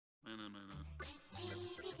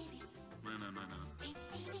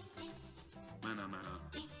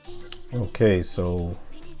Okay, so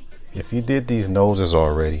if you did these noses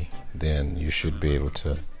already, then you should be able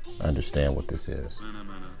to understand what this is.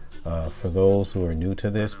 For those who are new to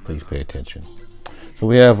this, please pay attention. So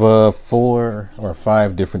we have 4 or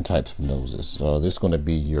 5 different types of noses. So this is going to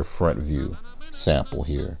be your front view sample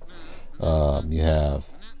here. You have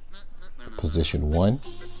position 1.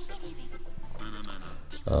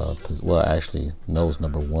 Well, actually, nose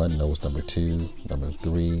number 1, nose number 2, number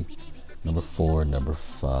 3, number 4, number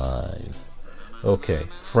 5. Okay,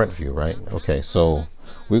 front view, right? Okay, so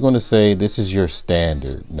we're going to say this is your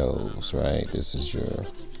standard nose, right? This is your,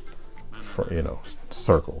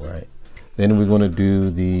 circle, right? Then we're going to do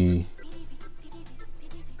the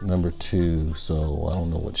number 2. So I don't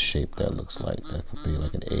know what shape that looks like. That could be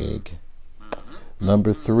like an egg.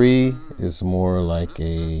 Number 3 is more like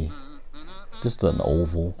just an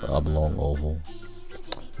oval, oblong oval.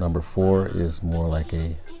 Number 4 is more like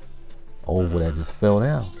a oval that just fell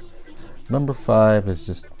down. Number 5 is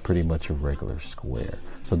just pretty much a regular square.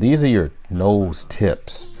 So these are your nose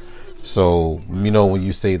tips. So, when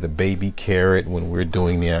you say the baby carrot, when we're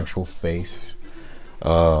doing the actual face,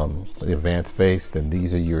 the advanced face, then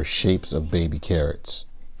these are your shapes of baby carrots,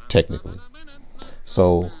 technically.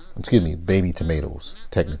 So, baby tomatoes,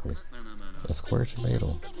 technically. A square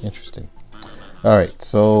tomato, interesting. All right,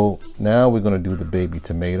 so now we're going to do the baby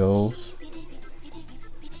tomatoes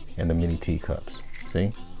and the mini teacups.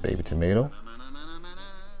 See, baby tomato,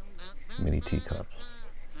 mini teacup.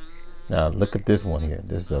 Now look at this one here.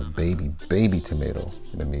 This is a baby tomato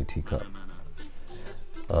in a mini teacup.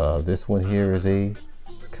 This one here is a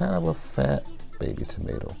kind of a fat baby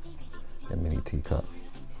tomato in mini teacup.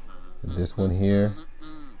 And this one here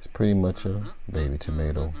is pretty much a baby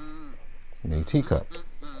tomato mini teacup.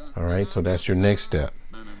 All right, so that's your next step.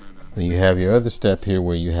 Then you have your other step here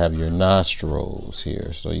where you have your nostrils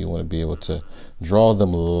here. So you want to be able to draw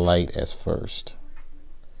them light as first.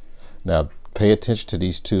 Now pay attention to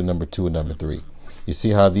these two, number 2 and number 3. You see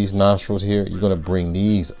how these nostrils here, you're going to bring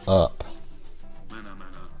these up.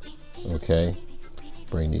 Okay,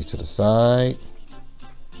 bring these to the side.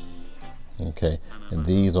 Okay, and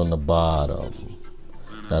these on the bottom.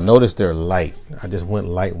 Now notice they're light. I just went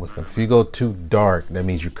light with them. If you go too dark, that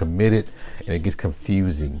means you're committed and it gets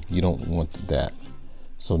confusing. You don't want that.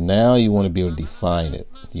 So now you want to be able to define it.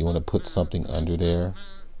 You want to put something under there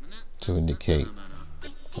to indicate.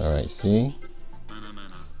 All right, see?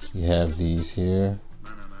 You have these here.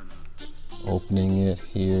 Opening it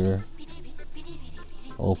here.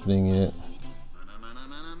 Opening it.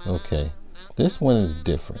 Okay, this one is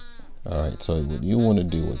different. All right, so what you want to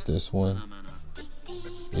do with this one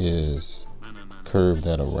is curve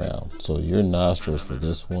that around. So your nostrils for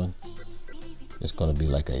this one is going to be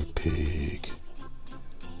like a pig,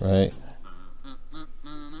 right?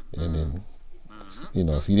 And then,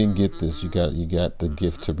 if you didn't get this, you got the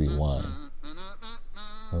gift to rewind.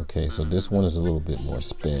 Okay, so this one is a little bit more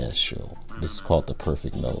special. This is called the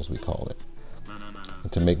perfect nose, we call it.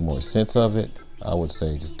 And to make more sense of it, I would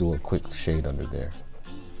say just do a quick shade under there.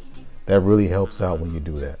 That really helps out when you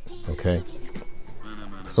do that, okay?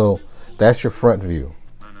 So that's your front view.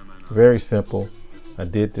 Very simple. I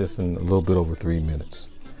did this in a little bit over 3 minutes.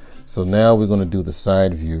 So now we're going to do the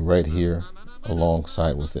side view right here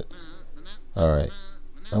alongside with it. All right.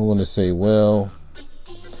 I'm going to say, well,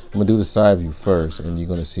 I'm going to do the side view first, and you're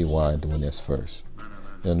going to see why I'm doing this first.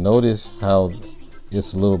 Now notice how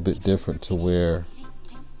it's a little bit different to where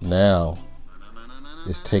now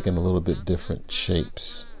it's taking a little bit different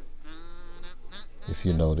shapes. If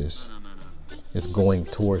you notice, it's going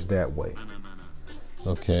towards that way.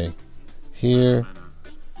 Okay, here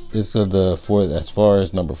is as far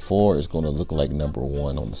as number 4 is going to look like number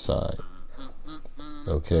 1 on the side.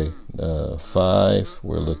 Okay, 5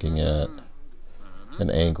 we're looking at an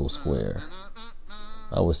angle square.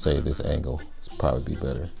 I would say this angle is probably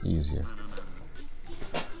better, easier.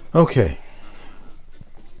 Okay,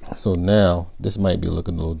 so now this might be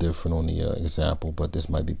looking a little different on the example, but this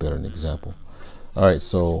might be better than example. All right,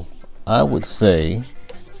 so I would say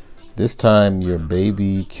this time your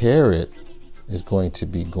baby carrot is going to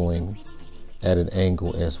be going at an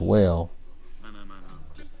angle as well.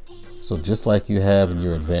 So just like you have in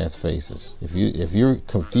your advanced faces. If you're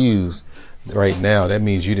confused right now, that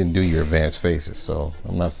means you didn't do your advanced faces. So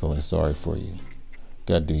I'm not feeling sorry for you.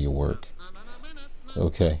 Gotta do your work.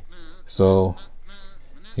 Okay, so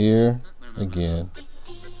here again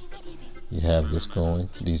you have this going.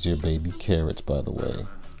 These are your baby carrots, by the way.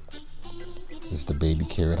 This is the baby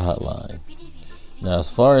carrot hotline. Now, as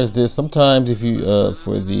far as this, sometimes if you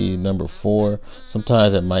for the number 4,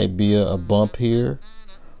 sometimes it might be a bump here,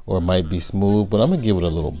 or it might be smooth, but I'm gonna give it a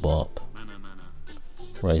little bump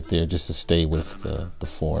right there just to stay with the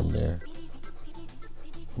form there.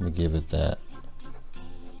 Let me give it that.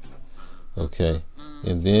 Okay,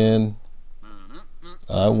 and then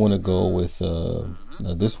I want to go with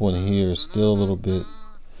now this one here is still a little bit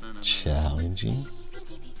challenging,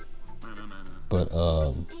 but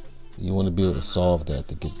you want to be able to solve that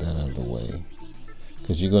to get that out of the way,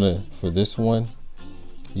 because you're gonna, for this one,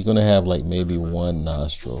 you're gonna have like maybe one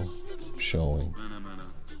nostril showing,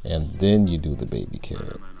 and then you do the baby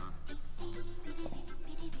carrot.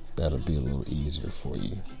 That'll be a little easier for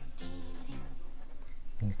you.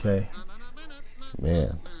 Okay.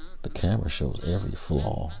 Man, the camera shows every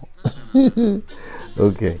flaw.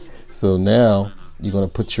 Okay, so now you're gonna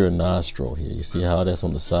put your nostril here. You see how that's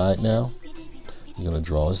on the side now? You're gonna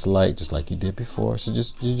draw this light just like you did before. So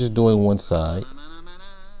you're just doing one side.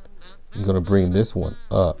 You're gonna bring this one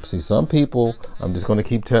up. See, some people, I'm just gonna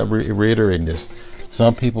keep reiterating this.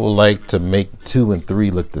 Some people like to make 2 and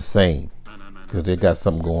 3 look the same because they got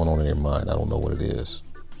something going on in their mind. I don't know what it is.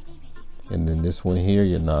 And then this one here,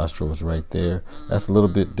 your nostril is right there. That's a little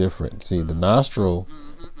bit different. See, the nostril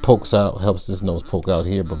pokes out, helps this nose poke out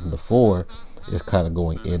here, but from the 4, it's kind of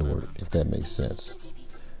going inward, if that makes sense.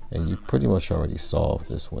 And you pretty much already solved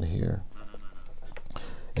this one here.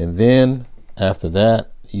 And then after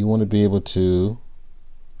that, you want to be able to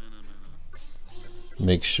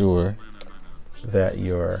make sure that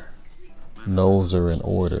your nose are in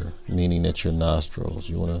order, meaning that your nostrils,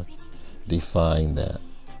 you want to define that.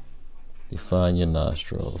 Define your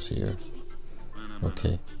nostrils here.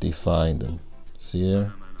 Okay, define them. See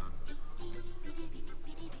there?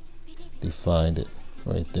 Defined it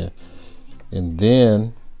right there. And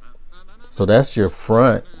then, so that's your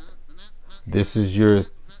front. This is your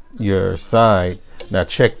side. Now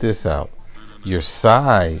check this out. Your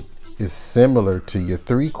side is similar to your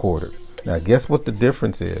 3/4. Now guess what the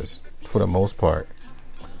difference is for the most part?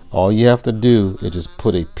 All you have to do is just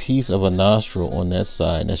put a piece of a nostril on that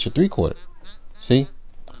side. That's your 3/4. See?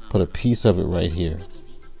 Put a piece of it right here.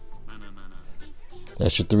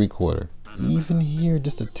 That's your 3/4. Even here,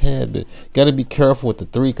 just a tad bit. Got to be careful with the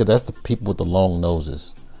 3, because that's the people with the long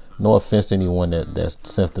noses. No offense to anyone that's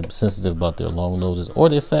sensitive about their long noses or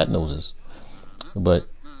their fat noses. But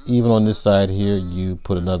even on this side here, you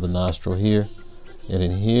put another nostril here. And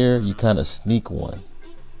in here, you kind of sneak one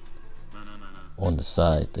on the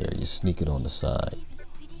side there. You sneak it on the side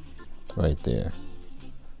right there.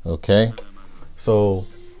 Okay, so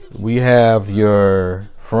we have your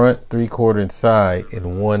front, 3/4, and side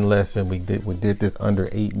in one lesson. We did this under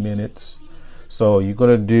 8 minutes. So you're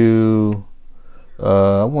gonna do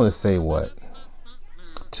I want to say what,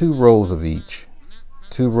 2 rows of each.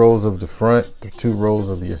 2 rows of the front, 2 rows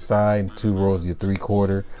of your side, 2 rows of your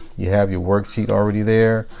 3/4. You have your worksheet already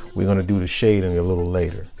there. We're going to do the shading a little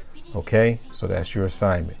later. Okay, so that's your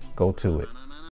assignment. Go to it.